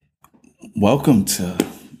Welcome to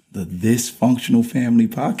the Dysfunctional Family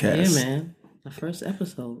Podcast. Yeah, man. The first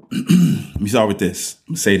episode. Let me start with this.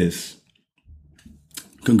 I'm going to say this.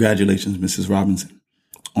 Congratulations, Mrs. Robinson,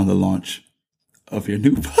 on the launch of your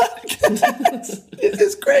new podcast. This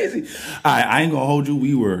is crazy. All right, I ain't going to hold you.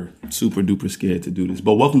 We were super duper scared to do this.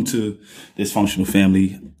 But welcome to Dysfunctional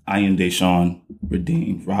Family. I am Deshaun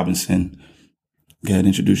Redeem Robinson. Go ahead and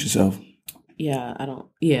introduce yourself.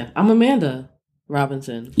 I'm Amanda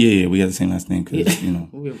Robinson. Yeah, we got the same last name because,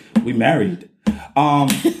 we married.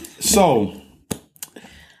 So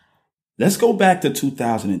let's go back to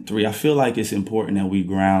 2003. I feel like it's important that we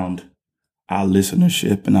ground our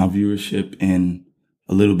listenership and our viewership in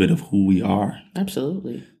a little bit of who we are.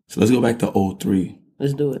 Absolutely. So let's go back to 2003.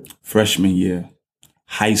 Let's do it. Freshman year,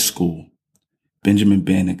 high school, Benjamin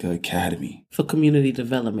Banneker Academy. For community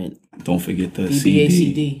development. Don't forget the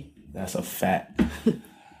BBACD. That's a fact.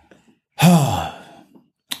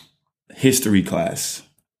 History class.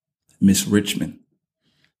 Miss Richmond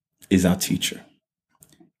is our teacher.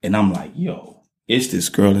 And I'm like, yo, it's this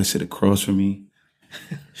girl that sit across from me.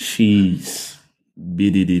 She's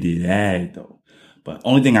biddy-diddy-dag, though. But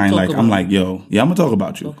only thing I ain't I'm like, yo, yeah, I'm going to talk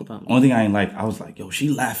about you. Only thing I ain't like, I was like, yo, she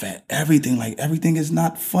laugh at everything. Like, everything is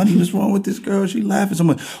not funny. What's wrong with this girl? She laughing so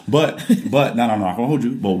much. But, no, I'm not going to hold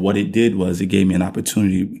you. But what it did was it gave me an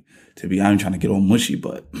opportunity to be, I ain't trying to get all mushy,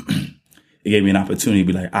 but it gave me an opportunity to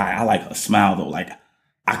be like, I like her smile, though. Like,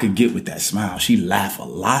 I could get with that smile. She laugh a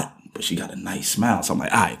lot, but she got a nice smile. So I'm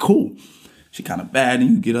like, all right, cool. She kind of bad, and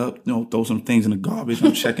you get up, throw some things in the garbage.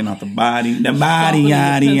 I'm checking out the body,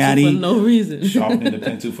 yada. For no reason. Sharpening the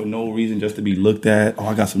pencil for no reason, just to be looked at. Oh,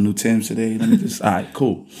 I got some new Timbs today. Let me just, all right,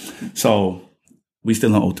 cool. So we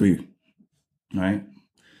still in 03, right?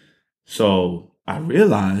 So I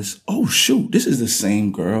realized, oh, shoot, this is the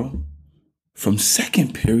same girl from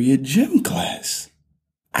second period gym class.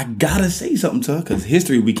 I gotta say something to her because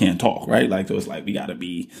history, we can't talk, right? Like, so it's like we gotta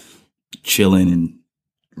be chilling and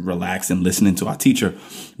relaxed and listening to our teacher.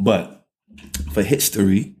 But for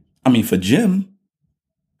for gym,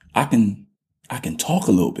 I can talk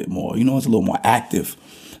a little bit more. It's a little more active.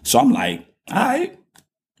 So I'm like, all right,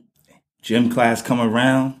 gym class come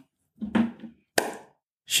around.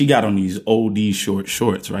 She got on these OD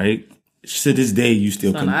shorts, right? To this day, you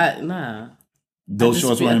still Those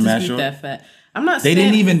shorts weren't mad short. That fat. I'm not. They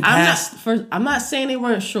didn't even pass. I'm not saying they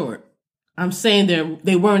weren't short. I'm saying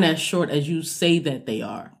they weren't as short as you say that they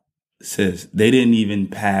are. Sis, they didn't even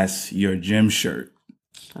pass your gym shirt.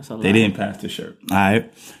 That's a lie. They didn't pass the shirt. All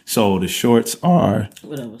right. So the shorts are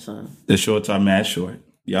whatever, son. The shorts are mad short.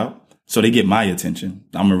 Yep. So they get my attention.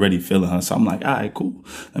 I'm already feeling her. So I'm like, all right, cool.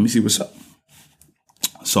 Let me see what's up.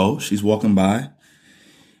 So she's walking by,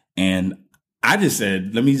 and I just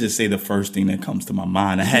said, let me just say the first thing that comes to my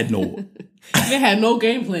mind. I had no They had no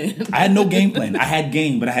game plan. I had no game plan. I had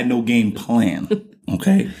game, but I had no game plan.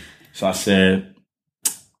 Okay. So I said,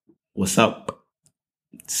 what's up?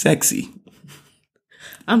 Sexy.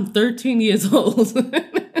 I'm 13 years old.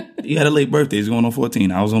 You had a late birthday. It's going on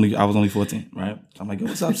 14. I was only 14, right? So I'm like, yo,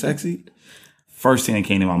 what's up, sexy? First thing that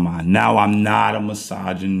came to my mind. Now, I'm not a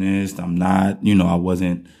misogynist. I'm not, I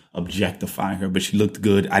wasn't objectifying her, but she looked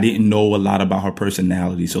good. I didn't know a lot about her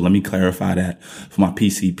personality. So let me clarify that for my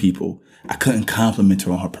PC people. I couldn't compliment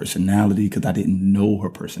her on her personality because I didn't know her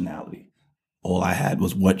personality. All I had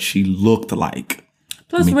was what she looked like.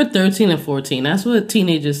 Plus, we're 13 and 14. That's what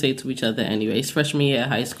teenagers say to each other anyways. Freshman year at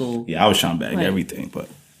high school. Yeah, I was trying to bag everything, but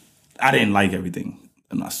I didn't like everything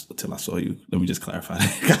until I saw you. Let me just clarify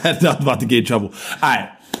that. I was about to get in trouble. All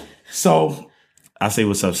right. So I say,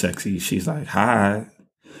 what's up, sexy? She's like, hi.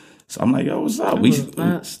 So I'm like, yo, what's up?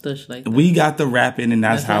 We got the rapping, and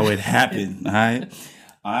that's how it happened. All right.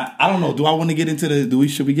 I don't know. Do I want to get into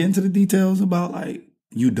should we get into the details about like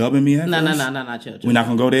you dubbing me at No, chill. We're not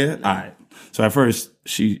going to go there? All right. So at first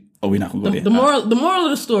we're not going to go there. The moral of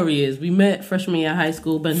the story is we met freshman year of high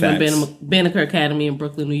school, Benjamin Banneker Academy in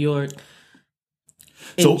Brooklyn, New York.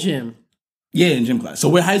 In gym. Yeah, in gym class. So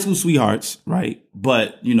we're high school sweethearts, right?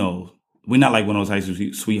 But, we're not like one of those high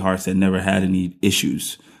school sweethearts that never had any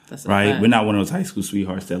issues. That's right. We're not one of those high school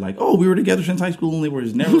sweethearts that like, oh, we were together since high school and there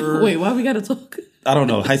was never. Wait, why we gotta talk? I don't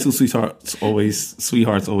know. High school sweethearts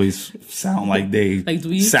always sound like they like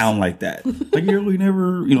sound like that. Like we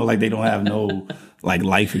never, like they don't have no like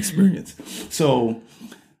life experience. So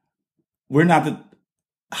we're not the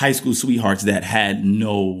high school sweethearts that had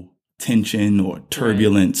no tension or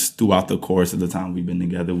turbulence throughout the course of the time we've been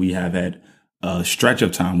together. We have had a stretch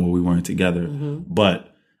of time where we weren't together,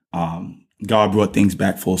 but God brought things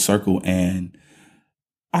back full circle. And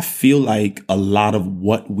I feel like a lot of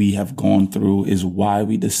what we have gone through is why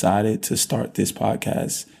we decided to start this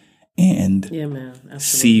podcast and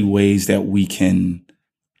see ways that we can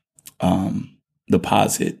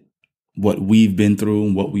deposit what we've been through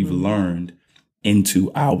and what we've learned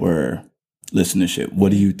into our listenership.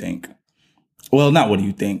 What do you think? Well, not what do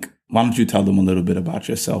you think. Why don't you tell them a little bit about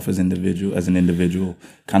yourself as an individual,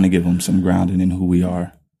 kind of give them some grounding in who we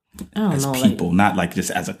are as people, not like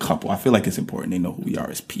just as a couple. I feel like it's important they know who we are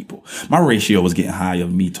as people. My ratio was getting high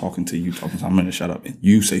of me talking to you, so I'm going to shut up and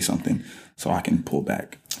you say something so I can pull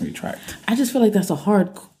back and retract. I just feel like that's a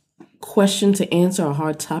hard question to answer, a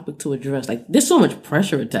hard topic to address. Like, there's so much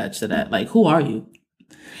pressure attached to that. Like, who are you?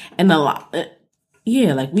 And a lot,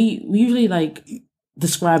 like we usually like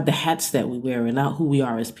describe the hats that we wear and not who we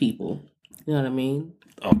are as people. You know what I mean?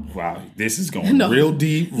 Oh, wow. This is going real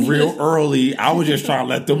deep, real early. I was just trying to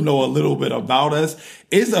let them know a little bit about us.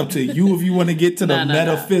 It's up to you if you want to get to the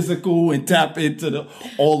metaphysical and tap into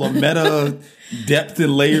all the meta depth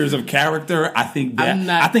and layers of character. I think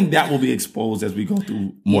that will be exposed as we go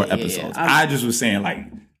through more episodes. I just was saying, like,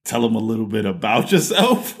 tell them a little bit about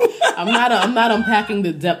yourself. I'm not unpacking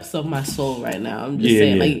the depths of my soul right now. I'm just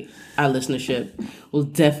saying, like, our listenership will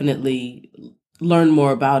definitely learn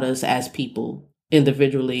more about us as people,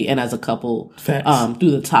 individually and as a couple,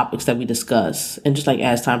 through the topics that we discuss, and just like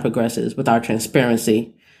as time progresses with our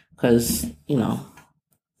transparency, because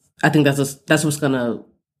I think that's what's gonna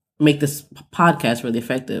make this podcast really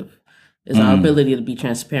effective, is our ability to be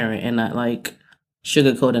transparent and not like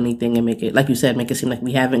sugarcoat anything and make it, like you said, make it seem like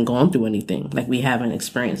we haven't gone through anything, like we haven't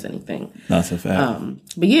experienced anything. That's a fact.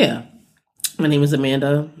 But yeah, my name is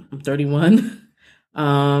Amanda. I'm 31.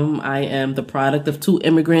 I am the product of 2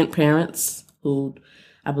 immigrant parents who,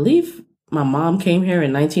 I believe my mom came here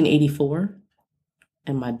in 1984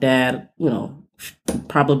 and my dad,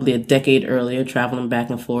 probably a decade earlier, traveling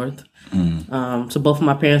back and forth. So both of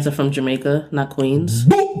my parents are from Jamaica, not Queens.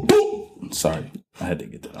 Sorry, I had to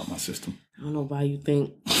get that out of my system. I don't know why you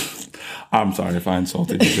think. I'm sorry if I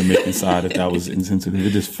insulted the Jamaican side, if that was insensitive.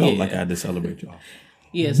 It just felt like I had to celebrate y'all.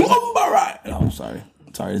 Yes. All right. Oh, sorry.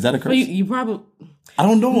 Sorry, is that a curse? You probably... I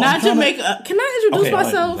don't know. Not Jamaica. Can I introduce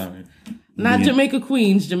myself? Sorry. Not Jamaica,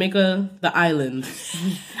 Queens. Jamaica, the island.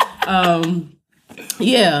 I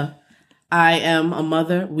am a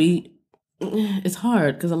mother. It's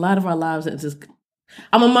hard because a lot of our lives,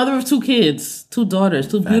 I'm a mother of 2 kids, 2 daughters,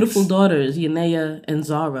 2 beautiful daughters, Yanea and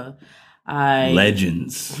Zara.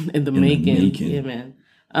 Legends in the making. Yeah, man.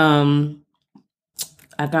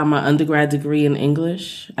 I got my undergrad degree in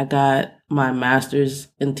English. I got my master's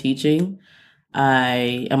in teaching.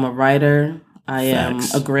 I am a writer. I am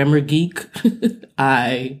a grammar geek.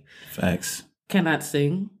 I cannot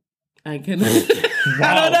sing. I cannot.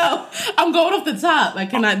 I don't know. I'm going off the top. I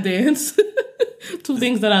cannot dance. 2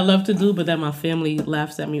 things that I love to do, but that my family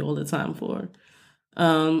laughs at me all the time for.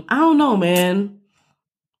 I don't know, man.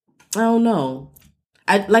 I don't know.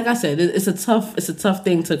 Like I said, it's a tough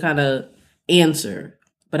thing to kind of answer,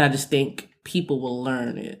 but I just think people will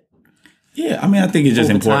learn it. Yeah, I mean, I think it's just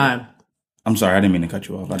important. Time. I'm sorry, I didn't mean to cut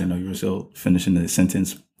you off. I didn't know you were still finishing the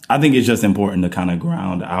sentence. I think it's just important to kind of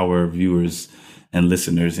ground our viewers and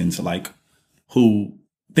listeners into like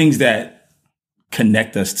things that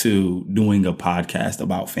connect us to doing a podcast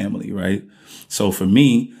about family, right? So for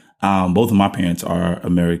me, both of my parents are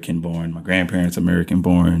American born. My grandparents American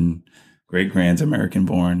born. Great grands American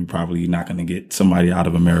born. You're probably not going to get somebody out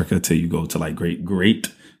of America till you go to like great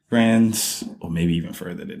grands, or maybe even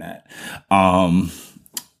further than that.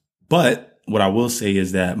 But what I will say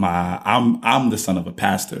is that I'm the son of a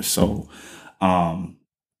pastor, so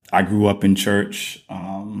I grew up in church.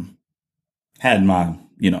 Had my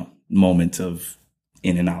moments of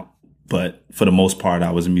in and out, but for the most part,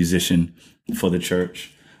 I was a musician for the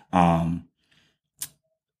church. I'm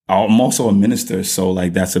also a minister, so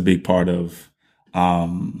like that's a big part of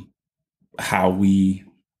how we.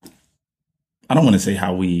 I don't want to say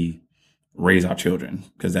how we raise our children,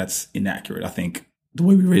 because that's inaccurate. I think the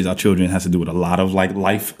way we raise our children has to do with a lot of like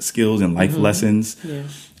life skills and life lessons. Yeah.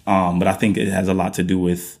 But I think it has a lot to do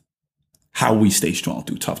with how we stay strong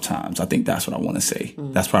through tough times. I think that's what I want to say.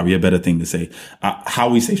 That's probably a better thing to say. How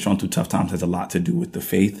we stay strong through tough times has a lot to do with the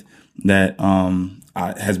faith that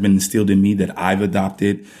has been instilled in me, that I've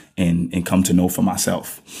adopted and come to know for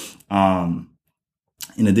myself.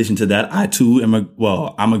 In addition to that, I too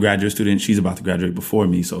I'm a graduate student. She's about to graduate before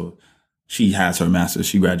me, so she has her master's.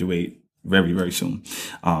 She graduate very, very soon,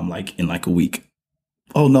 like in like a week.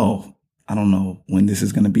 Oh no, I don't know when this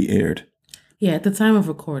is going to be aired. Yeah, at the time of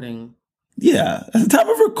recording. Yeah, that's the type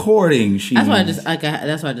of recording she. That's why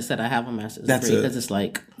I just said I have a master's degree, because it's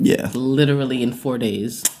like literally in 4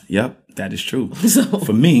 days. Yep, that is true. So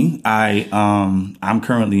for me, I'm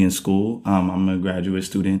currently in school. I'm a graduate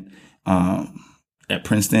student at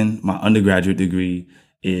Princeton. My undergraduate degree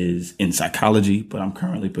is in psychology, but I'm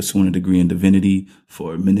currently pursuing a degree in divinity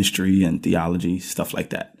for ministry and theology, stuff like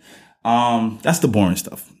that. That's the boring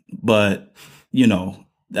stuff, but you know.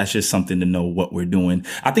 That's just something to know what we're doing.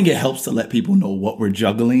 I think it helps to let people know what we're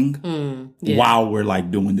juggling while we're like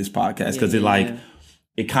doing this podcast. Cause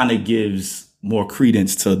it kind of gives more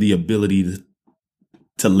credence to the ability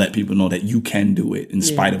to let people know that you can do it in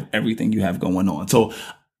spite of everything you have going on. So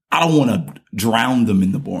I don't want to drown them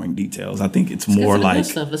in the boring details. I think it's more like good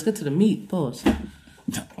stuff. Let's get to the meat. Pause.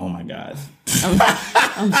 Oh my God.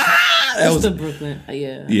 That was the Brooklyn.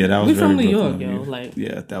 Yeah, that was we very from New Brooklyn York, yo. Like,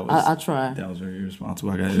 yeah, that was. I try. That was very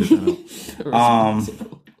irresponsible. I got to edit that out.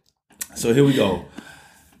 So here we go.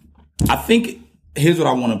 I think here's what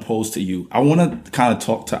I want to pose to you. I want to kind of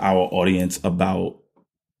talk to our audience about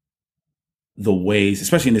the ways,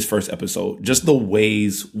 especially in this first episode, just the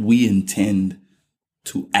ways we intend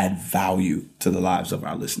to add value to the lives of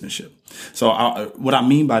our listenership. So what I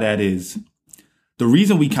mean by that is the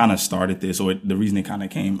reason we kind of started this, or the reason it kind of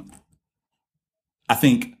came, I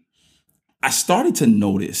think I started to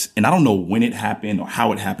notice, and I don't know when it happened or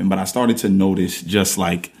how it happened, but I started to notice just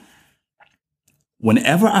like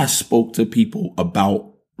whenever I spoke to people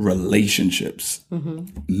about relationships,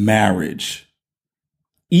 marriage,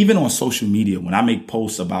 even on social media, when I make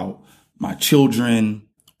posts about my children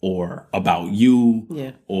or about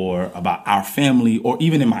you or about our family, or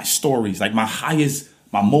even in my stories, like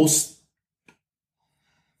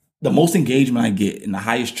the most engagement I get and the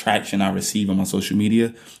highest traction I receive on my social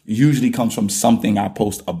media usually comes from something I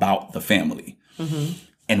post about the family.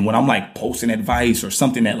 And when I'm like posting advice or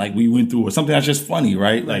something that like we went through or something that's just funny,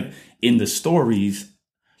 right? Like in the stories,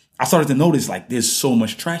 I started to notice like there's so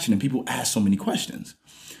much traction and people ask so many questions.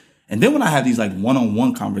 And then when I have these like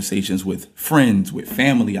one-on-one conversations with friends, with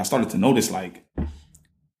family, I started to notice like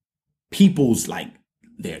people's like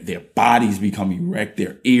their bodies become erect,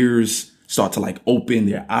 their ears start to like open,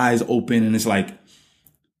 their eyes open. And it's like,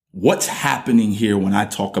 what's happening here when I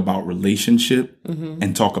talk about relationship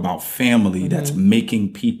and talk about family that's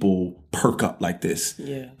making people perk up like this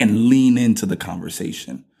and lean into the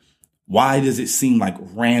conversation? Why does it seem like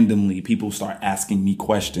randomly people start asking me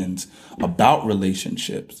questions about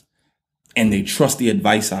relationships and they trust the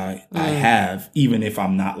advice I have, even if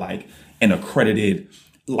I'm not like an accredited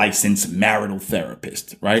licensed marital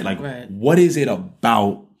therapist, right? Like, what is it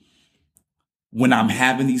about when I'm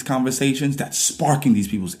having these conversations that's sparking these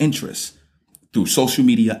people's interest through social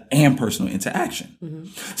media and personal interaction?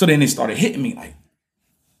 So then it started hitting me like,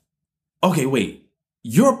 okay, wait,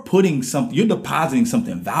 you're depositing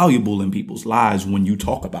something valuable in people's lives when you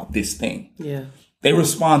talk about this thing. Yeah. They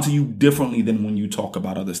respond to you differently than when you talk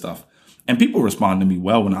about other stuff. And people respond to me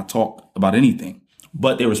well when I talk about anything,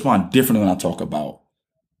 but they respond differently when I talk about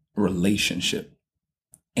relationship.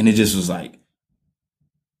 And it just was like,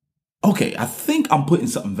 okay, I think I'm putting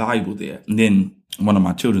something valuable there. And then one of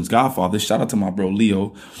my children's godfathers, shout out to my bro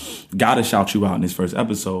Leo, gotta shout you out in this first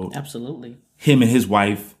episode. Absolutely. Him and his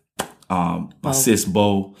wife, my sis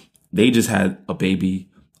Bo, they just had a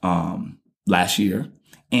baby last year.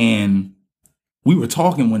 And we were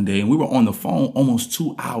talking one day and we were on the phone almost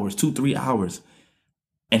 3 hours.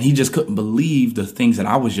 And he just couldn't believe the things that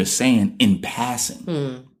I was just saying in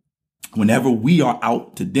passing. Whenever we are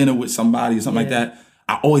out to dinner with somebody or something like that,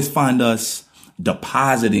 I always find us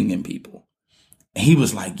depositing in people. And he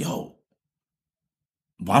was like, yo,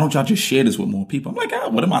 why don't y'all just share this with more people? I'm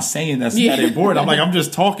like, what am I saying that's that important? I'm like, I'm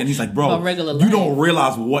just talking. He's like, bro, you don't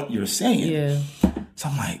realize what you're saying. Yeah. So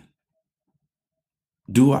I'm like,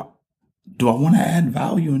 do I want to add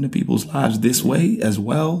value into people's lives this way as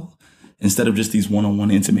well, instead of just these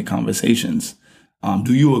one-on-one intimate conversations?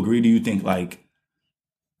 Do you agree? Do you think like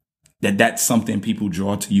that's something people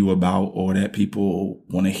draw to you about, or that people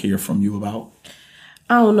want to hear from you about?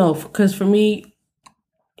 I don't know, because for me,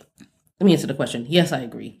 let me answer the question. Yes, I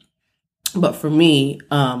agree. But for me,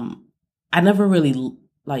 I never really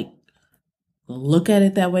like look at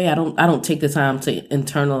it that way. I don't take the time to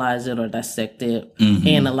internalize it or dissect it,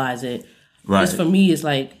 analyze it. Right. Because for me, it's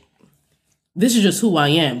like, this is just who I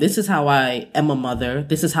am. This is how I am a mother.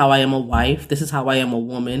 This is how I am a wife. This is how I am a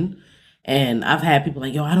woman. And I've had people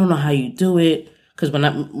like, yo, I don't know how you do it. Because when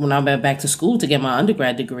I went back to school to get my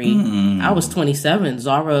undergrad degree, I was 27.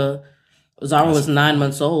 Zara was 9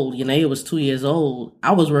 months old. Yanea was 2 years old.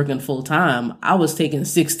 I was working full time. I was taking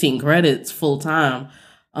 16 credits full time.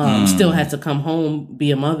 still had to come home,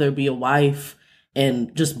 be a mother, be a wife,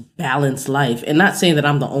 and just balance life. And not saying that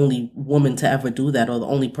I'm the only woman to ever do that or the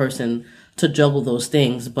only person to juggle those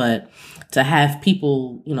things, but to have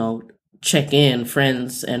people, check in,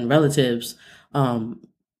 friends and relatives, and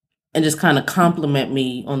just kind of compliment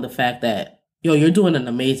me on the fact that, you're doing an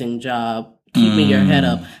amazing job keeping your head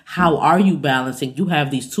up. How are you balancing? You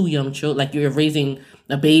have these 2 young children, like you're raising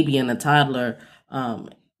a baby and a toddler,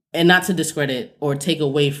 and not to discredit or take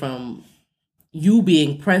away from you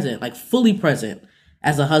being present, like fully present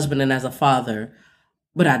as a husband and as a father.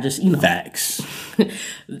 But I just, facts.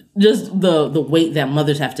 just the weight that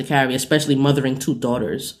mothers have to carry, especially mothering 2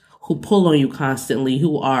 daughters who pull on you constantly,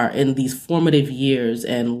 who are in these formative years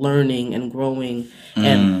and learning and growing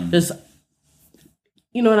and just,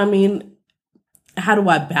 you know what I mean? How do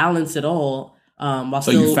I balance it all?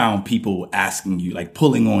 You found people asking you, like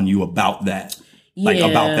pulling on you about that. Like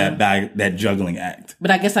about that juggling act.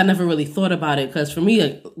 But I guess I never really thought about it because for me,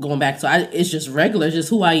 like, going back to it's just regular. It's just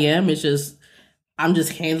who I am. It's just I'm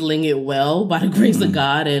just handling it well by the grace of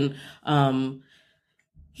God. And I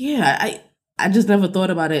just never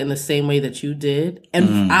thought about it in the same way that you did.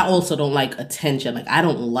 And I also don't like attention. Like I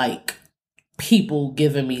don't like people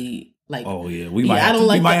giving me like. Oh yeah, we might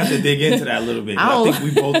have to dig into that a little bit. I think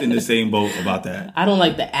we both in the same boat about that. I don't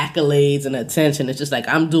like the accolades and attention. It's just like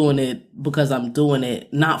I'm doing it because I'm doing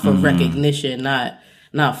it, not for recognition,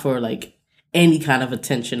 not for like any kind of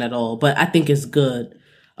attention at all. But I think it's good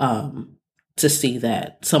to see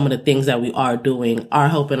that some of the things that we are doing are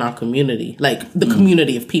helping our community, like the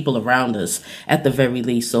community of people around us at the very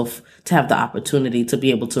least. So to have the opportunity to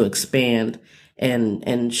be able to expand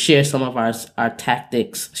and share some of our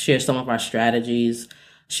tactics, share some of our strategies,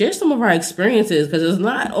 share some of our experiences, because it's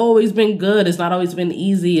not always been good. It's not always been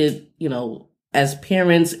easy. As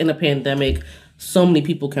parents in a pandemic, so many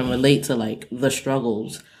people can relate to like the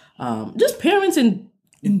struggles. Just parents in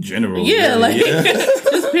general.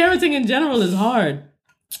 Just parenting in general is hard.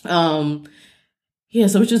 So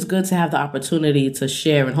it's just good to have the opportunity to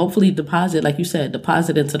share and hopefully deposit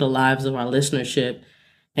into the lives of our listenership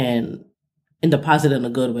and deposit in a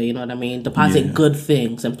good way. You know what I mean? Deposit good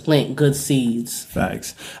things and plant good seeds.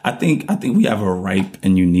 Facts. I think we have a ripe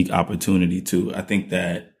and unique opportunity too. I think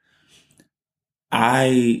that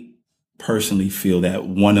I personally feel that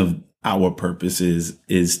one of our purposes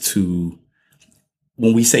is to,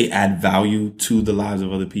 when we say add value to the lives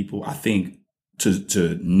of other people, I think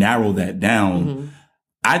to narrow that down,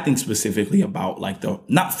 I think specifically about like the,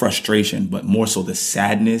 not frustration, but more so the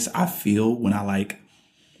sadness I feel when I like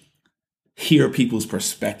hear people's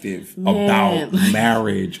perspective about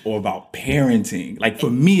marriage or about parenting. Like for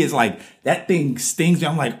me, it's like that thing stings me.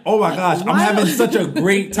 I'm like, oh my gosh, I'm having such a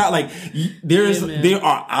great time. Like there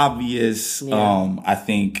are obvious, I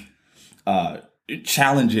think,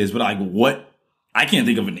 challenges, but like what, I can't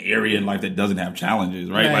think of an area in life that doesn't have challenges,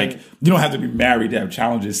 right? Like you don't have to be married to have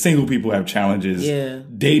challenges. Single people have challenges.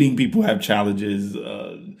 Dating people have challenges.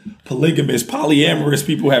 Polygamous, polyamorous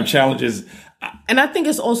people have challenges. And I think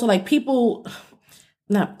it's also like people,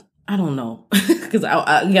 I don't know, because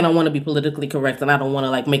I want to be politically correct and I don't want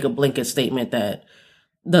to like make a blanket statement that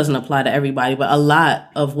doesn't apply to everybody. But a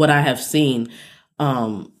lot of what I have seen,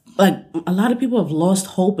 like a lot of people have lost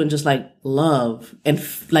hope and just like love and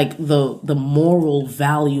like the moral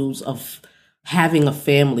values of having a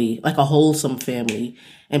family, like a wholesome family.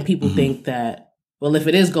 And people think that, well, if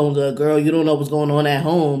it is going good, girl, you don't know what's going on at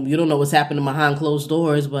home. You don't know what's happening behind closed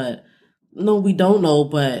doors. But no, we don't know.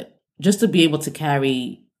 But just to be able to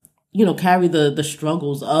carry the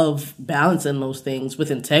struggles of balancing those things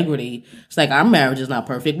with integrity. It's like our marriage is not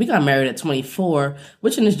perfect. We got married at 24,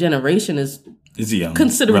 which in this generation is young,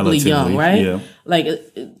 considerably young, right? Yeah. Like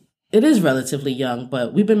it is relatively young,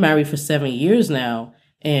 but we've been married for 7 years now,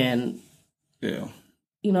 and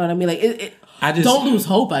you know what I mean. Like I just don't lose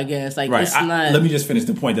hope. I guess it's not. Let me just finish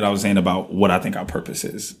the point that I was saying about what I think our purpose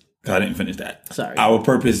is. Because I didn't finish that. Sorry. Our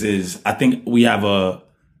purpose is, I think we have a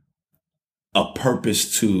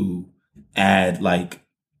purpose to add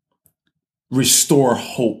restore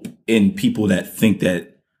hope in people that think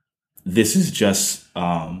that this is just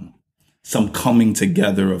some coming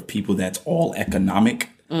together of people that's all economic.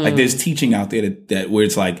 Like there's teaching out there that where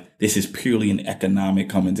it's like this is purely an economic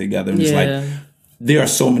coming together. And it's like there are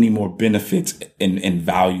so many more benefits and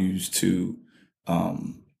values to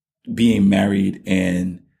being married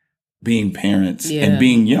and being parents and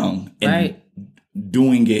being young and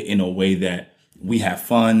doing it in a way that we have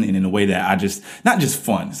fun and in a way that not just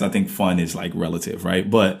fun. So I think fun is like relative, right?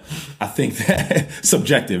 But I think that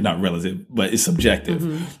subjective, not relative, but it's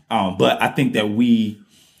subjective. But I think that we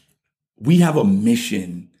have a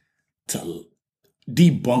mission to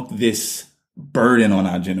debunk this burden on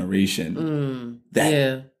our generation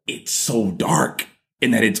that it's so dark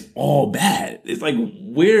and that it's all bad. It's like,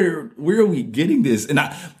 where are we getting this? And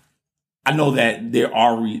I know that there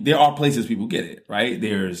are places people get it, right?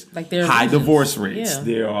 There's high divorce rates. Yeah.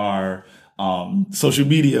 There are social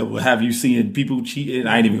media will have you seeing people cheating.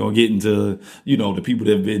 I ain't even gonna get into, the people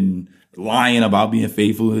that have been lying about being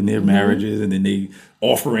faithful in their marriages, and then they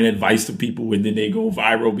offering advice to people, and then they go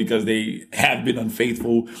viral because they have been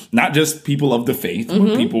unfaithful. Not just people of the faith,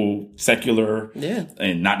 but people secular,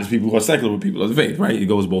 and not just people who are secular, but people of the faith, right? It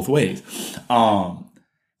goes both ways. And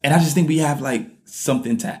I just think we have like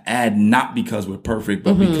something to add, not because we're perfect,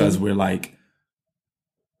 but because we're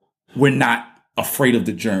not afraid of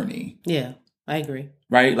the journey. Yeah, I agree.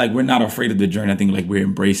 Right? Like, we're not afraid of the journey. I think like we're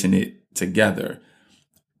embracing it together.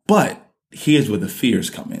 But here's where the fears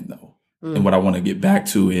come in, though. And what I want to get back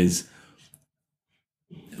to is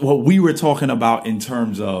what we were talking about in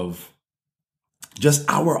terms of just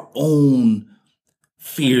our own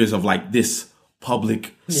fears of like this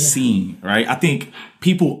public scene, right? I think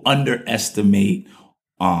people underestimate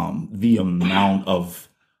the amount of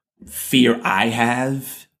fear I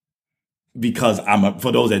have, because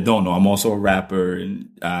for those that don't know, I'm also a rapper, and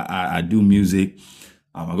I do music.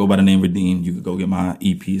 I go by the name Redeemed. You can go get my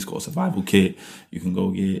EP. It's called Survival Kit. You can go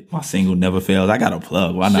get my single Never Fails. I got a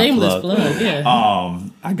plug. Why not Shameless plug? Yeah.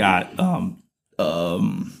 I got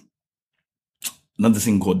another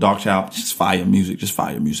single called Dark Child. Just fire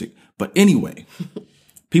music. But anyway,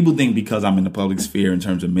 people think because I'm in the public sphere in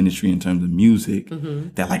terms of ministry, in terms of music,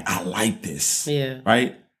 that like I like this. Yeah.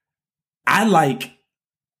 Right? I like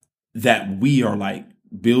that we are like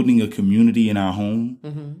building a community in our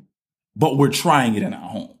home. But we're trying it in our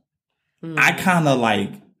home. I kind of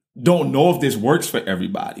like don't know if this works for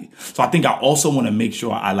everybody. So I think I also want to make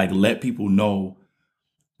sure I like let people know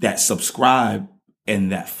that subscribe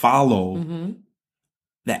and that follow,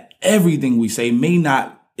 that everything we say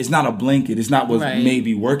it's not a blanket. It's not what may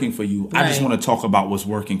be working for you. I just want to talk about what's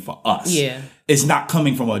working for us. Yeah. It's not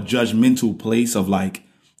coming from a judgmental place of like,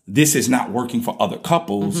 this is not working for other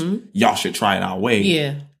couples. Y'all should try it our way.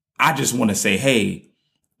 Yeah. I just want to say, hey,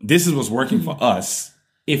 this is what's working for us.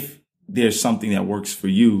 If there's something that works for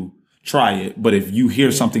you, try it. But if you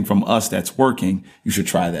hear something from us that's working, you should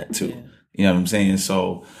try that too. Yeah. You know what I'm saying?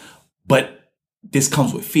 So, but this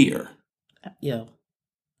comes with fear. Yeah.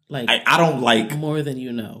 Like, I don't like more than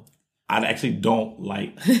you know. I actually don't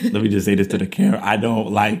like, let me just say this to the camera. I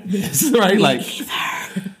don't like this, right?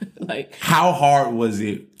 Like how hard was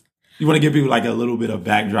it? You want to give people like a little bit of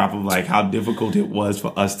backdrop of like how difficult it was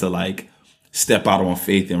for us to like step out on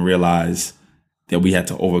faith and realize that we had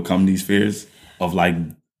to overcome these fears of like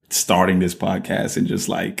starting this podcast and just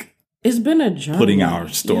like it's been a journey, putting our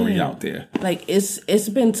story out there. Like it's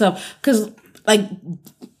been tough because like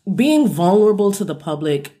being vulnerable to the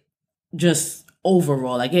public, just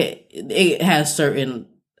overall, like it has certain,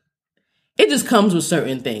 it just comes with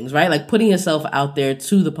certain things, right? Like putting yourself out there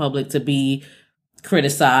to the public to be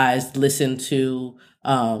criticized, listened to,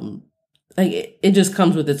 like it just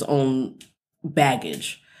comes with its own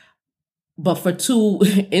baggage. But for two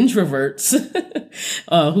introverts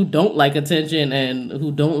who don't like attention and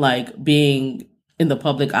who don't like being in the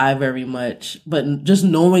public eye very much, but just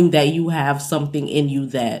knowing that you have something in you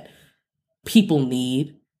that people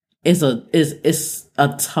need is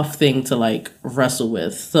a tough thing to like wrestle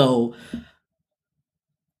with. So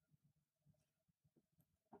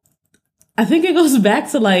I think it goes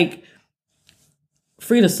back to like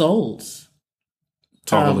Free the Souls.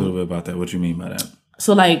 Talk a little bit about that. What you mean by that?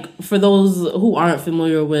 So like for those who aren't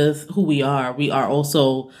familiar with who we are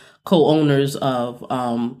also co-owners of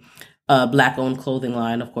a Black-owned clothing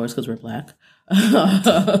line, of course, because we're Black.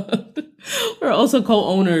 We're also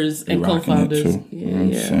co-owners and co-founders. Yeah, you know what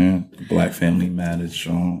I'm saying? Black Family Matters,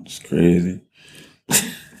 Sean. It's crazy.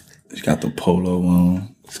 You got the polo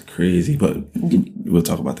on. It's crazy, but we'll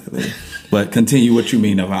talk about that later. But continue what you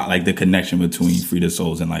mean about like the connection between Free the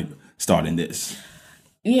Souls and like starting this.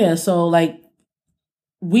 Yeah, so like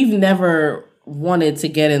we've never wanted to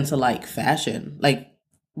get into like fashion. Like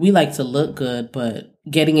we like to look good, but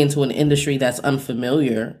getting into an industry that's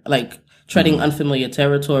unfamiliar, like treading unfamiliar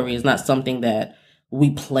territory is not something that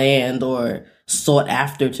we planned or sought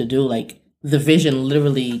after to do. Like the vision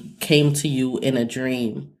literally came to you in a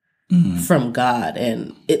dream from God.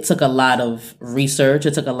 And it took a lot of research.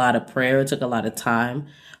 It took a lot of prayer. It took a lot of time.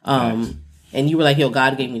 And you were like, yo,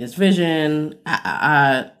 God gave me this vision.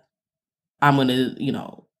 I'm going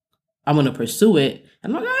to pursue it.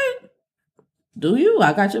 And I'm like, all right, do you?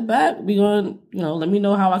 I got your back. We going, let me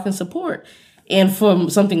know how I can support. And from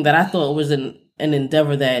something that I thought was an an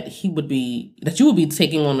endeavor that you would be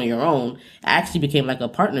taking on your own actually became like a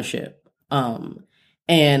partnership.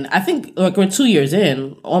 And I think like we're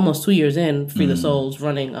almost 2 years in, Free the Souls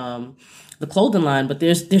running the clothing line, but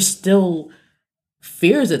there's still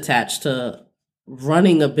fears attached to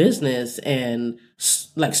running a business and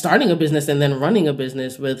like starting a business and then running a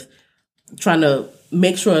business, with trying to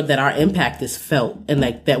make sure that our impact is felt and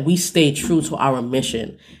like that we stay true to our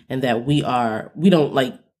mission and that we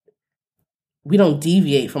don't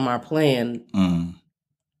deviate from our plan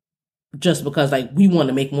just because like we want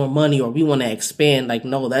to make more money or we want to expand. Like,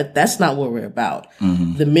 no, that's not what we're about.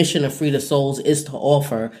 The mission of Free the Souls is to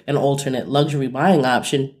offer an alternate luxury buying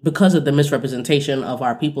option because of the misrepresentation of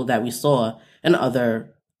our people that we saw in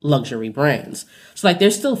other luxury brands. So like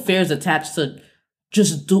there's still fears attached to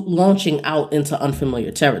just launching out into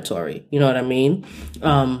unfamiliar territory. You know what I mean?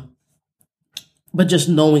 But just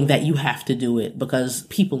knowing that you have to do it because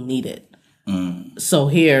people need it. So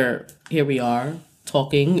here we are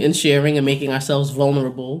talking and sharing and making ourselves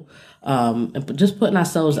vulnerable, and just putting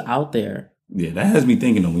ourselves out there. Yeah, that has me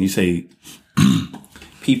thinking of when you say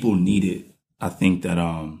people need it. I think that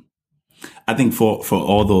I think for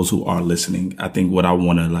all those who are listening, I think what I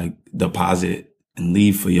want to like deposit and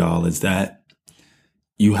leave for y'all is that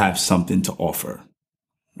you have something to offer,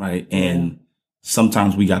 right? And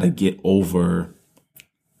sometimes we got to get over,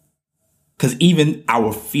 because even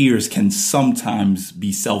our fears can sometimes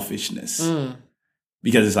be selfishness.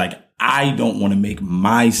 Because it's like, I don't want to make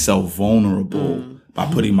myself vulnerable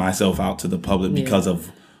by putting myself out to the public because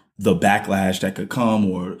of the backlash that could come,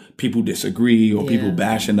 or people disagree, or people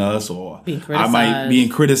bashing us, or I might be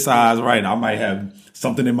criticized, right? I might have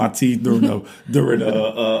something in my teeth during a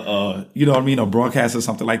you know what I mean, a broadcast or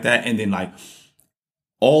something like that. And then like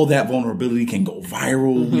all that vulnerability can go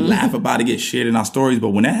viral. We laugh about it, get shared in our stories. But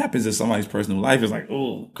when that happens in somebody's personal life, it's like,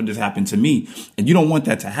 oh, could this happen to me? And you don't want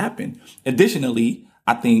that to happen. Additionally,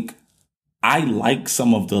 I think I like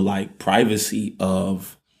some of the like privacy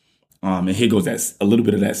of, and here goes that a little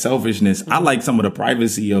bit of that selfishness. I like some of the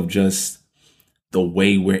privacy of just the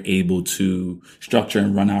way we're able to structure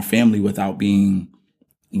and run our family without being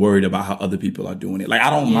worried about how other people are doing it. Like, I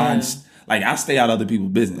don't mind, like, I stay out of other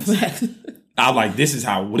people's business. I'm like, this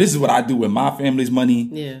is what I do with my family's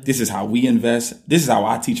money. This is how we invest. This is how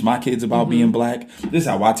I teach my kids about being black. This is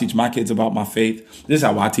how I teach my kids about my faith. This is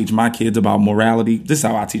how I teach my kids about morality. This is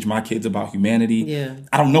how I teach my kids about humanity.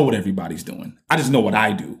 I don't know what everybody's doing. I just know what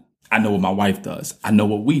I do. I know what my wife does. I know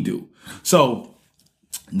what we do. So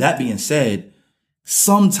that being said,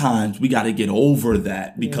 sometimes we got to get over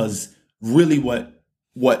that, because really what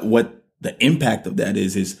the impact of that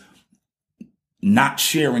is not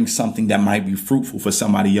sharing something that might be fruitful for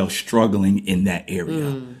somebody else struggling in that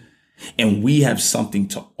area. And we have something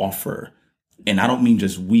to offer. And I don't mean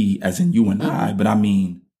just we as in you and I, but I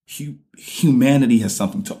mean humanity has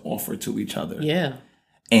something to offer to each other.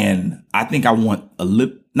 And I think I want I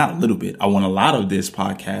want a lot of this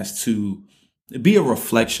podcast to be a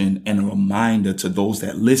reflection and a reminder to those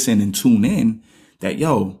that listen and tune in that,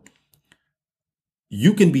 yo,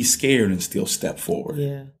 you can be scared and still step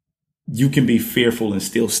forward. You can be fearful and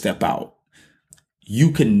still step out.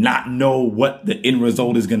 You can not know what the end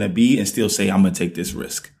result is going to be and still say, I'm going to take this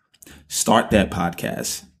risk. Start that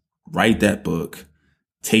podcast, write that book,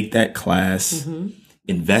 take that class,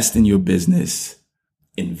 invest in your business,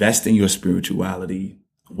 invest in your spirituality,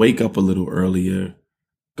 wake up a little earlier,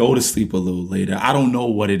 go to sleep a little later. I don't know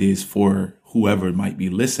what it is for whoever might be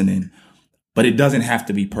listening, but it doesn't have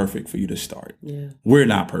to be perfect for you to start. We're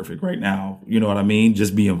not perfect right now. You know what I mean?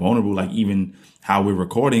 Just being vulnerable, like even how we're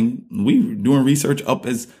recording, we're doing research up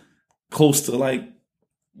as close to like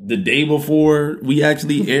the day before we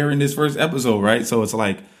actually air in this first episode, right? So it's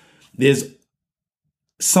like there's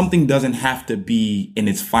something doesn't have to be in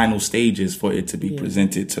its final stages for it to be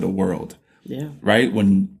presented to the world. Right?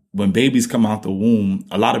 When babies come out the womb,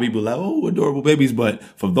 a lot of people are like, oh, adorable babies. But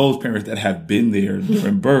for those parents that have been there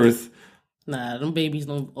during birth, nah, them babies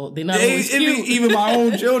they're not always cute. Even my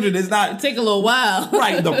own children, it's not. It take a little while.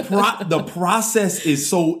 Right. The process is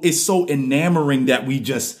so enamoring that we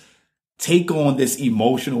just take on this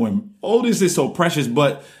emotional and, oh, this is so precious,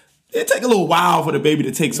 but it take a little while for the baby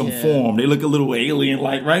to take some form. They look a little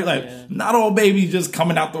alien-like, right? Like, not all babies just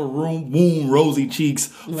coming out the womb, rosy cheeks,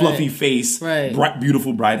 fluffy face, bright,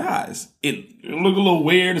 beautiful, bright eyes. It look a little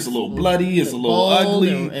weird. It's a little bloody. It's a little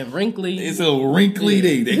ugly. And wrinkly. It's a little wrinkly.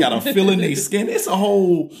 They got a fill in their skin. It's a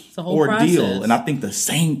whole ordeal. Process. And I think the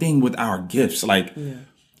same thing with our gifts. Like,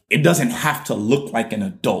 it doesn't have to look like an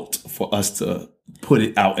adult for us to put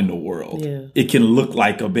it out in the world. It can look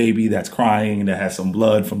like a baby that's crying, that has some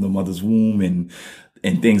blood from the mother's womb, and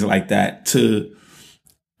and things like that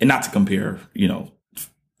and not to compare,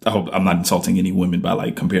 I hope I'm not insulting any women by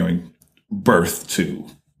like comparing birth to,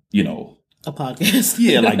 a podcast.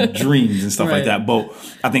 Yeah, like dreams and stuff like that. But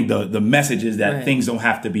I think the message is that things don't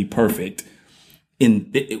have to be perfect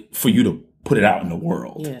for you to put it out in the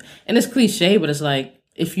world. Yeah. And it's cliche, but it's like,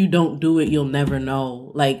 if you don't do it, you'll never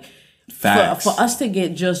know. Like, facts. For us to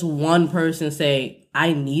get just one person say,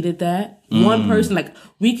 I needed that. One person, like,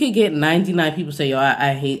 we could get 99 people say, yo,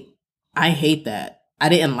 I hate that. I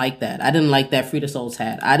didn't like that. I didn't like that Frida Souls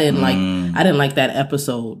hat. I didn't like that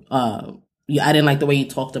episode. I didn't like the way you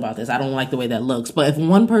talked about this. I don't like the way that looks. But if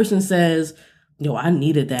one person says, yo, I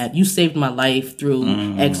needed that. You saved my life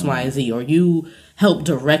through X, Y, and Z, or you helped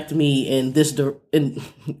direct me in this,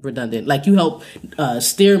 redundant, like you helped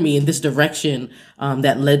steer me in this direction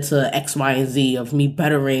that led to X, Y, and Z of me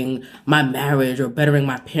bettering my marriage or bettering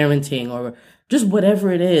my parenting or just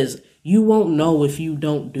whatever it is. You won't know if you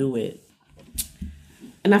don't do it.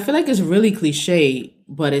 And I feel like it's really cliche,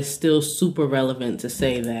 but it's still super relevant to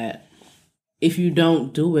say that if you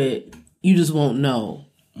don't do it, you just won't know.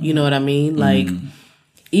 You know what I mean? Like,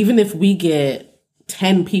 even if we get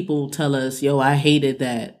 10 people tell us, yo, I hated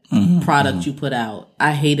that product you put out.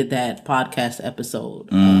 I hated that podcast episode.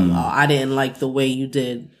 I didn't like the way you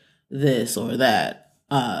did this or that.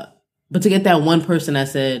 But to get that one person that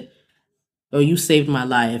said, oh, you saved my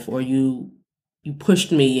life, or you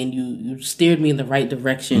pushed me and you steered me in the right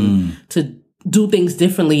direction to do things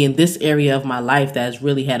differently in this area of my life that has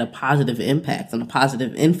really had a positive impact and a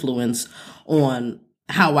positive influence on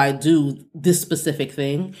how I do this specific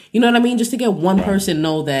thing. You know what I mean? Just to get one person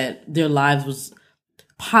know that their lives was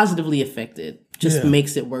positively affected just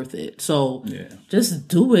makes it worth it. So just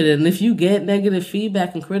do it. And if you get negative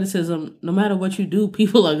feedback and criticism, no matter what you do,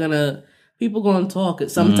 people gonna talk.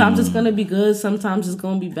 Sometimes it's gonna be good, sometimes it's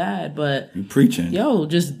gonna be bad, but you preaching. Yo,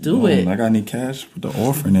 just do it. Like I need cash with the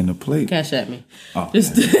offering in the plate. Cash at me. Oh,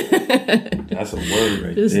 just that's a word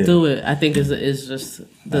right just there. Just do it. I think it's just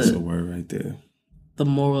that's a word right there. The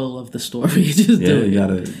moral of the story. Just do it. You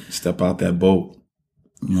gotta step out that boat.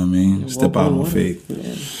 You know what I mean? Step out on faith.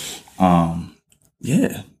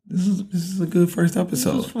 This is a good first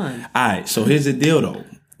episode. This was fun. All right, so here's the deal though.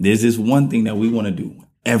 There's this one thing that we want to do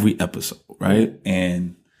every episode, right?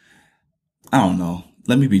 And I don't know.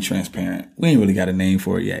 Let me be transparent. We ain't really got a name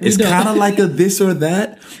for it yet. It's kind of like a this or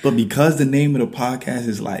that, but because the name of the podcast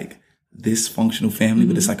is like Dysfunctional Family,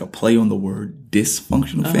 but it's like a play on the word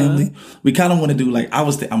dysfunctional family. We kind of want to do like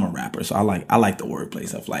I'm a rapper, so I like the wordplay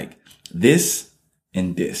stuff like this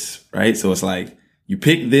and this, right? So it's like you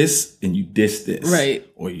pick this and you diss this, right?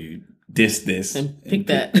 Or you diss this and pick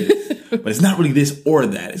that. But it's not really this or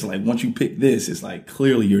that. It's like once you pick this, it's like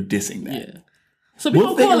clearly you're dissing that. Yeah. So we're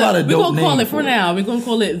gonna call it for now. We're gonna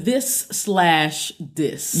call it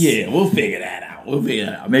this/diss. Yeah, we'll figure that out.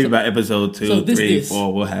 Maybe by episode 2, 3,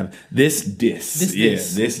 4, we'll have this diss.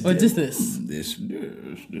 This or diss. This.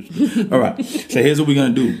 All right. So here's what we're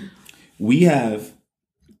gonna do. We have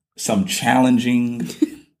some challenging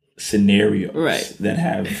scenarios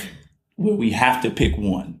that where we have to pick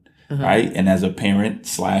one, right? And as a parent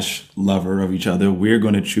 / lover of each other, we're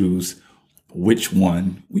gonna choose which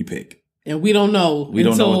one we pick. And we don't know. We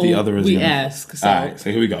don't know what the other is. We ask. So. All right,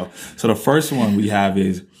 so here we go. So the first one we have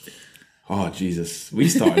is, oh Jesus, we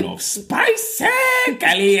starting off spicy,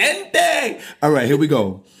 caliente. All right, here we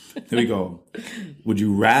go. Would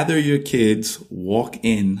you rather your kids walk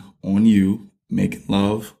in on you making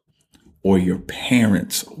love, or your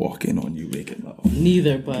parents walk in on you making love?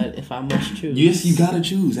 Neither, but if I must choose. Yes, you gotta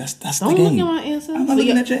choose. That's Don't the game. Don't look at my answers. I'm not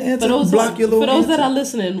looking at your answers. For those that are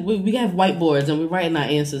listening, we have whiteboards and we're writing our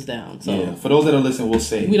answers down. So yeah, for those that are listening, we'll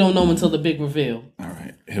say. We don't know until the big reveal. All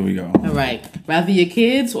right, here we go. All right. Rather your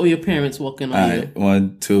kids or your parents walk in on you? All right,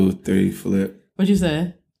 1, 2, 3, flip. What'd you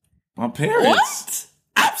say? My parents. What?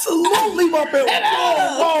 Absolutely, my parents.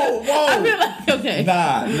 Whoa. I feel like, okay.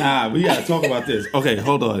 Nah, we gotta talk about this. Okay,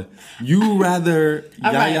 hold on. You rather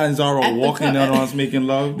Yaya and Zara walking in on us making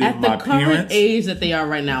love than my parents? At the current age that they are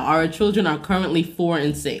right now, our children are currently 4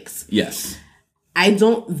 and 6. Yes.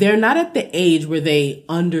 They're not at the age where they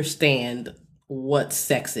understand what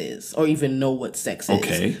sex is or even know what sex is.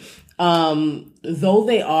 Okay. Though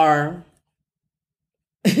they are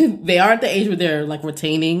at the age where they're like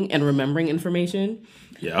retaining and remembering information.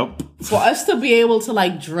 Yep. For us to be able to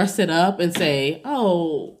like dress it up and say,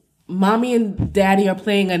 oh, mommy and daddy are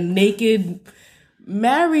playing a naked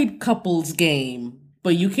married couples game,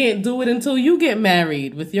 but you can't do it until you get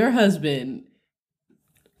married with your husband.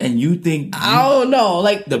 And you think... I don't know.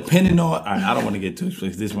 Like, depending on... I don't want to get too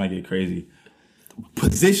explicit. This might get crazy.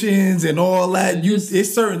 positions and all that.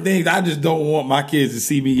 It's certain things I just don't want my kids to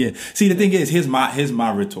see me in. See, the thing is, here's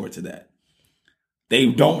my retort to that. They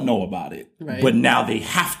don't know about it, right. But now they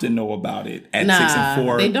have to know about it at 6 and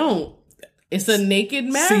 4. They don't. It's a naked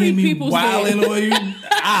married people's wilding on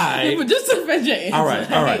you. People just defend your answer.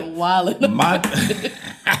 All right. Wilding.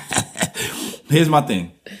 Here's my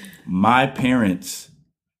thing. My parents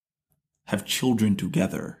have children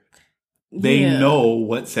together. They know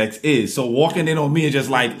what sex is. So walking in on me is just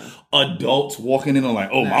like adults walking in on like,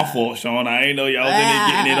 oh, my fault, Sean. I ain't know y'all was in there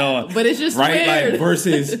getting it on. But it's just weird. Like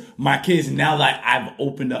versus my kids now, like I've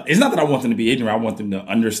opened up. It's not that I want them to be ignorant. I want them to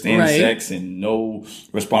understand sex and know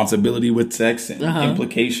responsibility with sex and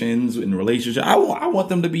implications in relationship. I want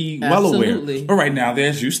them to be well aware. But right now,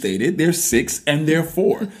 as you stated, they're 6 and they're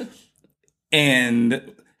 4.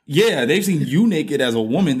 And yeah, they've seen you naked as a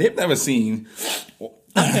woman. They've never seen...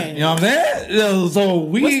 Okay. You know what I'm saying? So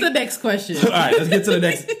what's the next question? All right, let's get to the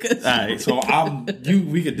next. All right, so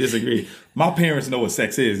we could disagree. My parents know what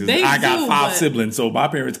sex is. I got 5 siblings, so my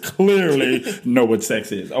parents clearly know what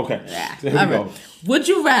sex is. Okay, so here we go. Would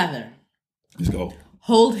you rather? Let's go.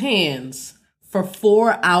 Hold hands for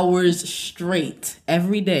 4 hours straight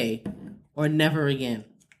every day, or never again?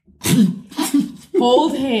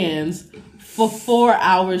 Hold hands for 4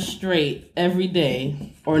 hours straight every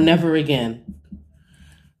day, or never again?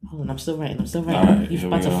 Hold on, I'm still writing. Right, You're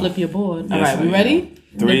about to flip your board. Yes, all right, we ready?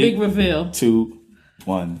 3, the big reveal. 2,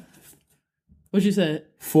 1. What you said?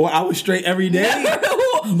 4 hours straight every day? Who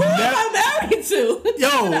am I married to?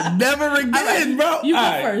 Yo, never again, bro. You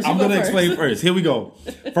go first. I'm going to explain first. Here we go.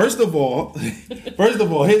 First of all, here's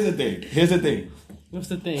the thing. What's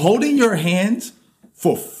the thing? Holding your hands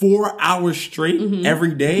for 4 hours straight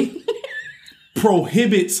every day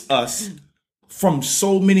prohibits us from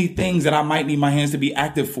so many things that I might need my hands to be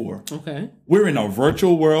active for. Okay. We're in a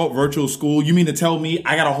virtual world, virtual school. You mean to tell me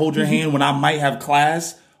I got to hold your hand when I might have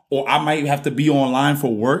class or I might have to be online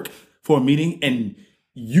for work, for a meeting, and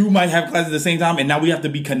you might have class at the same time, and now we have to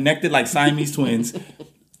be connected like Siamese twins,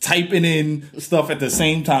 typing in stuff at the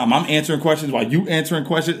same time. I'm answering questions while you answering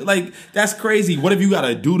questions. Like, that's crazy. What if you got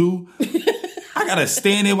to doodle? I got to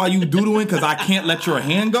stand there while you doodling because I can't let your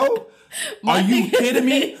hand go? Are you kidding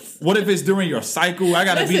me? What if it's during your cycle? I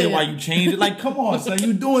gotta be there while you change it. Like, come on, son,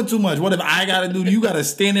 you doing too much. What if I gotta do? You gotta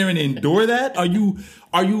stand there and endure that? Are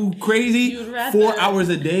you crazy? 4 hours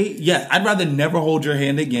a day? Yes, I'd rather never hold your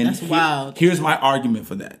hand again. That's wild. Here's my argument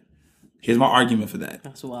for that.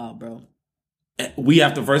 That's wild, bro. We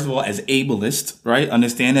have to, first of all, as ableists, right,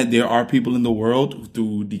 understand that there are people in the world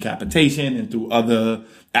through decapitation and through other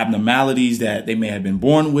abnormalities that they may have been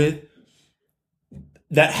born with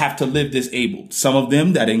that have to live disabled. Some of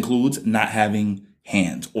them, that includes not having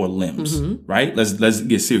hands or limbs, right? Let's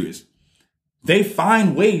get serious. They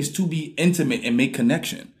find ways to be intimate and make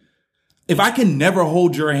connection. If I can never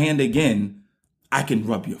hold your hand again, I can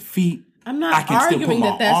rub your feet. I'm not I can arguing still put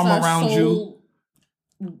my that's arm around you.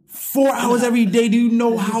 4 hours every day. Do you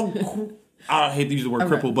know how, I hate to use the word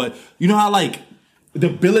cripple, but you know how like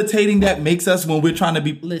debilitating that makes us when we're trying to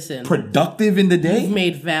be productive in the day? You've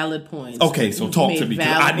made valid points. Okay, so talk to me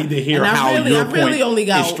because I need to hear how your point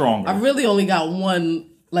is stronger. I really only got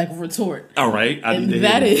one like retort. All right,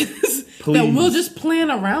 that is that we'll just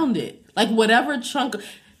plan around it. Like whatever chunk,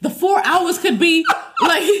 the 4 hours could be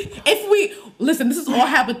like if we listen. This is all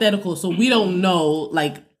hypothetical, so we don't know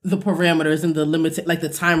like the parameters and the limits, like the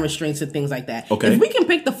time restraints and things like that. Okay, if we can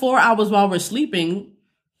pick the 4 hours while we're sleeping,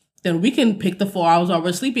 then we can pick the 4 hours while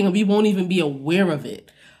we're sleeping and we won't even be aware of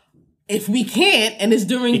it. If we can't, and it's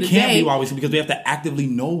during the day... It can't be while we're sleeping because we have to actively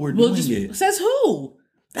know we're doing it. Says who?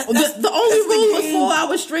 The only rule was 4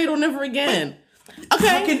 hours straight or never again.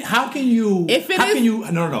 Okay. How can you...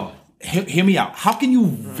 No. Hear me out. How can you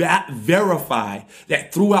verify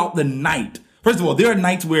that throughout the night... First of all, there are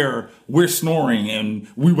nights where we're snoring and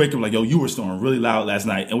we wake up like, yo, you were snoring really loud last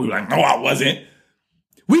night. And we were like, no, I wasn't.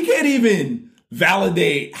 We can't even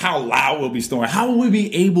validate how loud we'll be snoring. How will we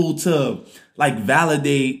be able to like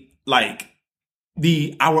validate like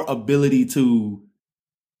our ability to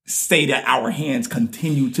say that our hands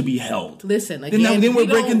continue to be held? Listen, again, then we're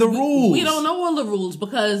breaking the rules. We don't know all the rules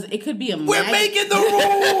because it could be a We're making the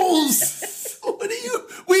rules.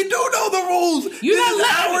 We do know the rules. This is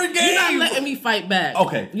our game. You're not letting me fight back.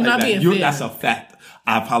 Okay. You're not being fair. That's a fact.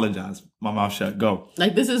 I apologize. My mouth shut. Go.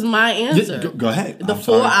 Like, this is my answer. Go ahead. The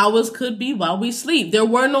 4 hours could be while we sleep. There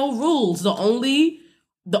were no rules. The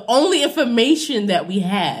only information that we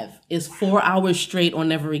have is 4 hours straight or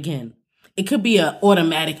never again. It could be an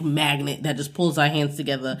automatic magnet that just pulls our hands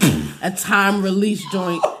together. A time release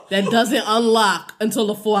joint that doesn't unlock until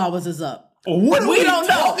the 4 hours is up. What are we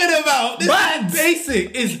talking about? This is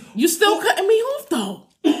basic. You still cutting me off though.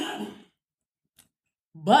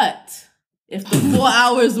 But if the 4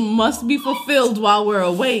 hours must be fulfilled while we're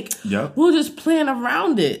awake, we'll just plan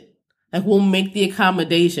around it. Like we'll make the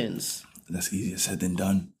accommodations. That's easier said than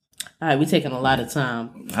done. All right, we're taking a lot of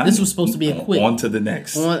time. This was supposed to be a quick. On to the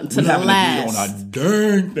next. On to the last. On our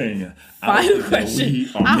darn thing. Final question.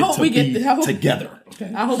 I hope we get this together.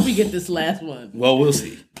 Okay. I hope we get this last one. Well, we'll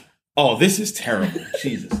see. Oh, this is terrible.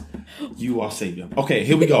 Jesus. You are savior. Okay,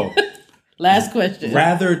 here we go. Last question.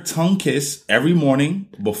 Rather tongue kiss every morning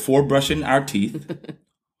before brushing our teeth,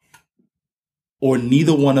 or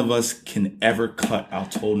neither one of us can ever cut our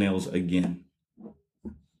toenails again.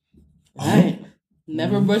 All right.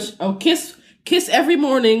 Never brush. Oh, kiss every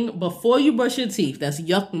morning before you brush your teeth. That's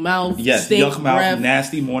yuck mouth. Yes, stink, yuck mouth, breath.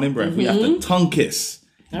 Nasty morning breath. We have to tongue kiss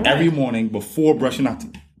every morning before brushing our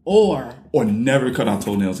teeth. Or never cut our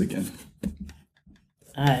toenails again.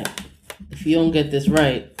 All right. If you don't get this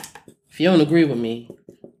right, if you don't agree with me,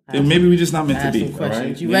 then maybe we're just not meant to be. All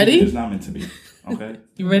right? You ready? We're just not meant to be. Okay.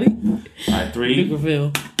 You ready? All right. 3, Big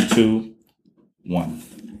reveal. 2, 1.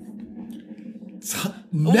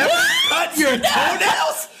 Never cut your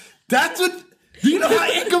toenails? That's what... Do you know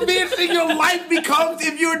how inconveniencing your life becomes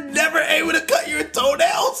if you're never able to cut your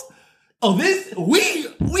toenails? Oh, this...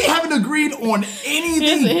 We haven't agreed on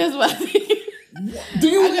anything. Here's what I think. Do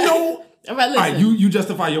you know... All right, listen. All right, you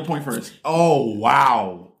justify your point first. Oh,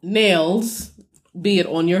 wow. Nails, be it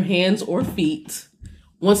on your hands or feet,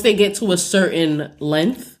 once they get to a certain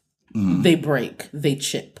length, they break, they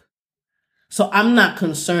chip. So I'm not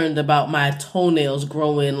concerned about my toenails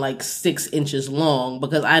growing like 6 inches long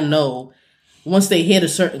because I know once they hit a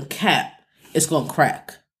certain cap, it's going to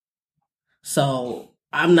crack. So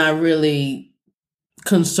I'm not really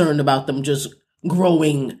concerned about them just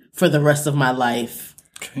growing for the rest of my life.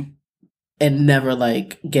 Okay. And never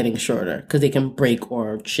like getting shorter because they can break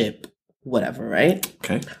or chip, whatever, right?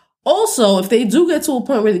 Okay. Also, if they do get to a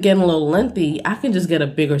point where they're getting a little lengthy, I can just get a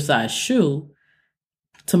bigger size shoe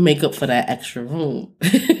to make up for that extra room.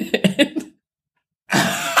 I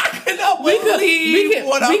cannot believe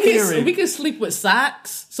what I'm hearing. We can sleep with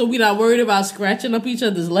socks, so we're not worried about scratching up each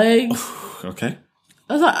other's legs. Okay.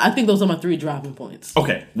 I think those are my 3 dropping points.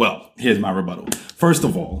 Okay, well, here's my rebuttal. First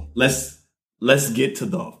of all, let's get to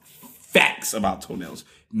the facts about toenails.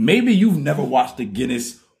 Maybe you've never watched the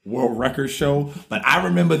Guinness World Record show, but I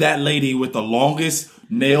remember that lady with the longest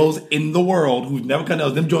nails in the world who's never cut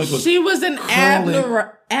nails. Them joints was she was an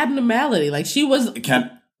abnormality. Like she was. You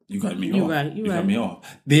cut me off. You cut me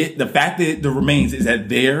off. The fact that the remains is that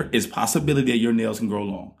there is possibility that your nails can grow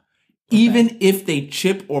long, even if they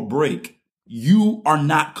chip or break. You are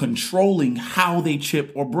not controlling how they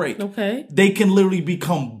chip or break. Okay. They can literally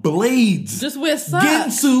become blades. Just wear socks.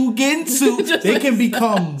 Ginsu. They can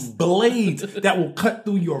become blades that will cut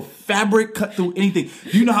through your fabric, cut through anything.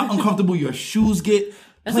 Do you know how uncomfortable your shoes get?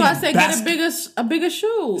 That's why I say get a bigger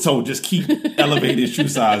shoe. So just keep elevating shoe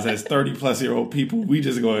size as 30-plus-year-old people. We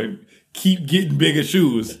just going to keep getting bigger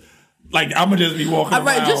shoes. Like, I'm going to just be walking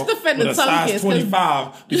around just defend with the a tongue size kiss,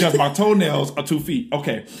 25 because my toenails are 2 feet.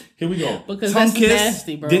 Okay, here we go. Because tongue that's kiss,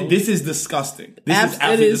 nasty, bro. This is disgusting. This is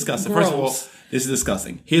absolutely disgusting. Gross. First of all, this is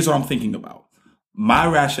disgusting. Here's what I'm thinking about. My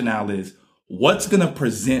rationale is, what's going to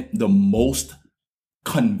present the most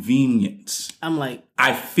convenience? I'm like,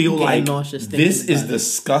 I feel like this is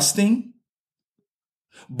disgusting,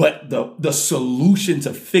 but the solution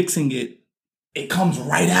to fixing it comes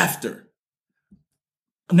right after.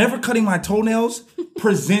 Never cutting my toenails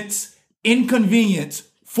presents inconvenience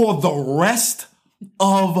for the rest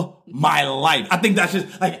of my life. I think that's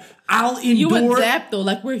just like I'll endure. You adapt though,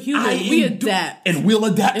 like we're human. We adapt, and we'll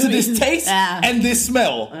adapt to this taste and this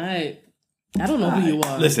smell. All right. I don't know who you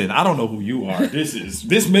are. Listen, I don't know who you are.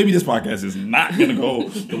 Maybe this podcast is not gonna go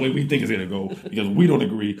the way we think it's gonna go because we don't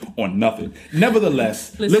agree on nothing.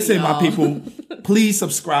 Nevertheless, listen, my people, please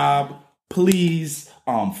subscribe. Please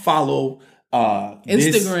follow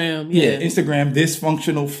Instagram. Instagram,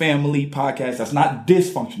 Dysfunctional Family Podcast. That's not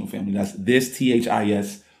Dysfunctional Family. That's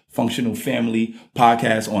THIS Functional Family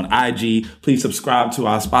Podcast on IG. Please subscribe to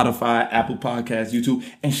our Spotify, Apple Podcasts, YouTube,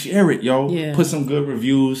 and share it, yo. Yeah. Put some good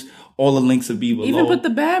reviews. All the links will be below. Even put the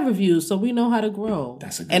bad reviews so we know how to grow.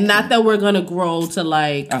 That's a good and point. Not that we're gonna grow to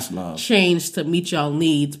like That's love. Change to meet y'all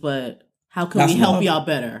needs, but how can we help y'all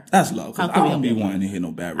better? That's love. I don't be wanting to hear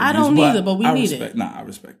no bad reviews. I don't either, but we need it. Nah, I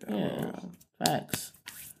respect that. Yeah. Bro. Facts.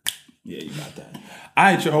 Yeah, you got that. All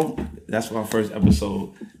right, y'all. That's our first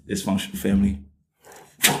episode. Dysfunctional Family.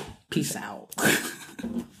 Peace out.